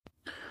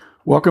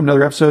Welcome to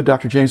another episode of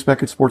Dr. James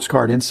Beckett Sports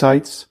Card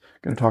Insights.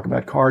 Going to talk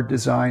about card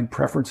design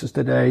preferences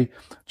today,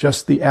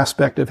 just the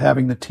aspect of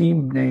having the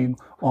team name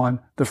on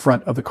the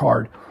front of the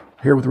card.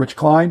 Here with Rich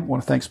Klein.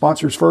 Want to thank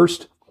sponsors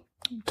first.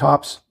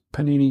 Topps,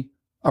 Panini,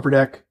 Upper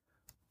Deck,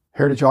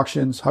 Heritage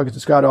Auctions,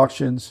 Huggins & Scott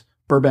Auctions,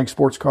 Burbank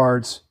Sports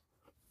Cards,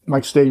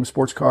 Mike Stadium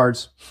Sports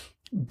Cards,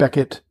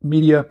 Beckett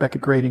Media,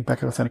 Beckett Grading,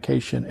 Beckett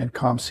Authentication, and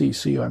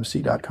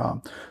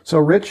comc.com. So,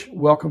 Rich,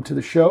 welcome to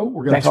the show.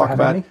 We're going to talk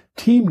about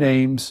team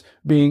names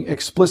being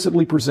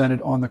explicitly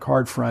presented on the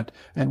card front,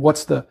 and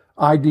what's the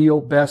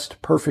ideal,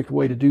 best, perfect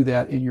way to do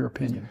that, in your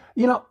opinion?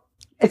 You know,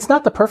 it's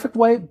not the perfect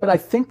way, but I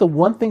think the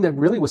one thing that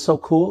really was so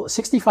cool,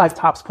 65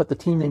 Topps put the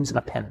team names in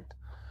a pennant.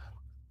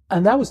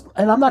 And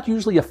I'm not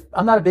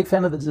a big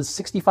fan of the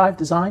 65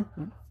 design,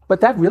 but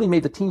that really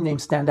made the team name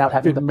stand out.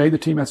 Made the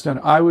team name stand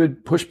out. I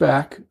would push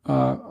back.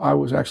 That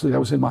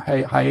was in my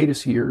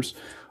hiatus years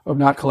of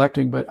not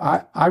collecting, but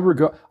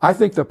I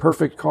think the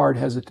perfect card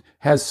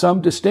has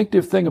some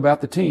distinctive thing about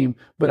the team,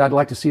 but I'd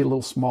like to see it a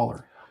little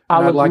smaller.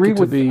 I'll agree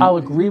with you.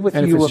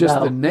 And if it's just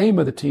the name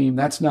of the team,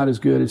 that's not as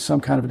good as some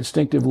kind of a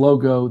distinctive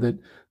logo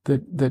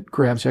that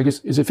grabs you. I guess,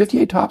 is it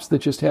 58 Topps that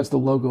just has the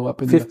logo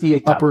up in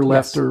the upper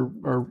left or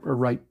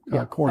right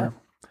corner?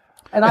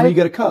 And you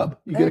get a cub.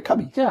 You get a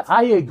cubby. Yeah,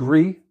 I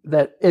agree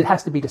that it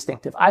has to be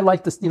distinctive. I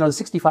like this, the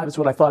 65 is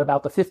what I thought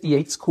about. The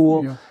 58's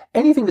cool. Yeah.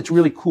 Anything that's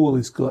really cool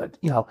is good,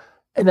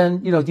 And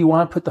then, do you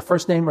want to put the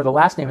first name or the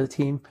last name of the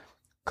team?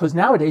 Because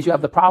nowadays you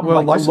have the problem.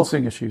 Well,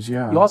 licensing issues,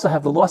 yeah. You also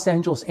have the Los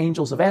Angeles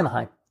Angels of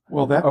Anaheim.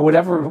 Well, or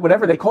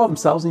whatever they call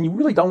themselves, and you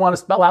really don't want to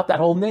spell out that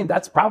whole name.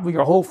 That's probably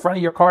your whole front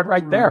of your card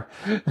right there.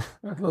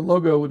 The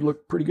logo would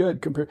look pretty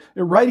good compared.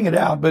 They're writing it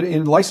out, but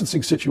in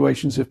licensing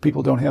situations, if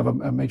people don't have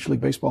a Major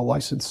League Baseball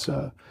license,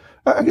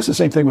 I guess the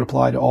same thing would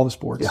apply to all the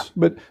sports. Yeah.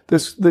 But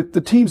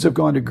the teams have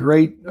gone to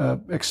great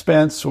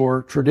expense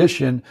or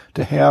tradition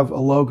to have a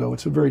logo.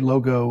 It's a very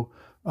logo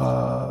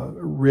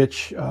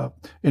rich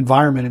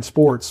environment in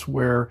sports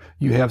where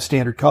you have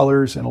standard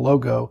colors and a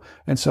logo.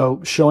 And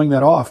so showing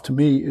that off to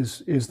me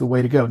is the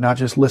way to go. Not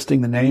just listing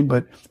the name,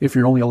 but if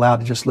you're only allowed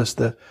to just list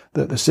the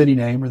city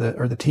name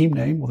or the team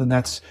name, well,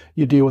 then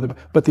you deal with it.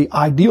 But the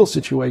ideal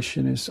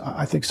situation is,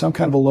 I think, some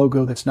kind of a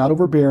logo that's not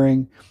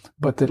overbearing,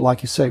 but that,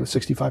 like you say, with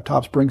 65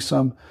 Topps, brings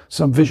some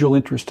visual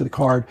interest to the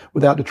card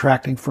without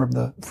detracting from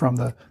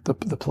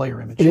the player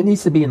image. And it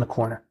needs to be in the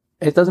corner.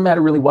 It doesn't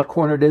matter really what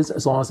corner it is,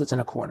 as long as it's in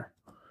a corner.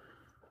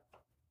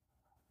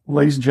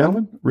 Ladies and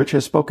gentlemen, Rich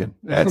has spoken.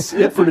 That's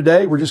it for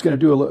today. We're just going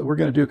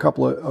to do a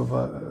couple of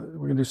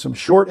we're going to do some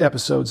short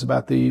episodes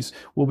about these.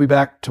 We'll be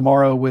back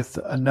tomorrow with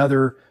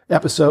another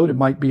episode. It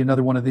might be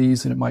another one of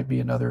these, and it might be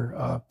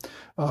another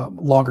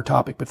longer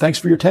topic. But thanks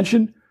for your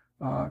attention.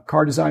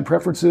 Card design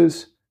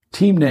preferences,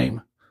 team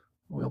name.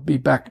 We'll be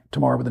back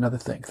tomorrow with another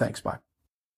thing. Thanks. Bye.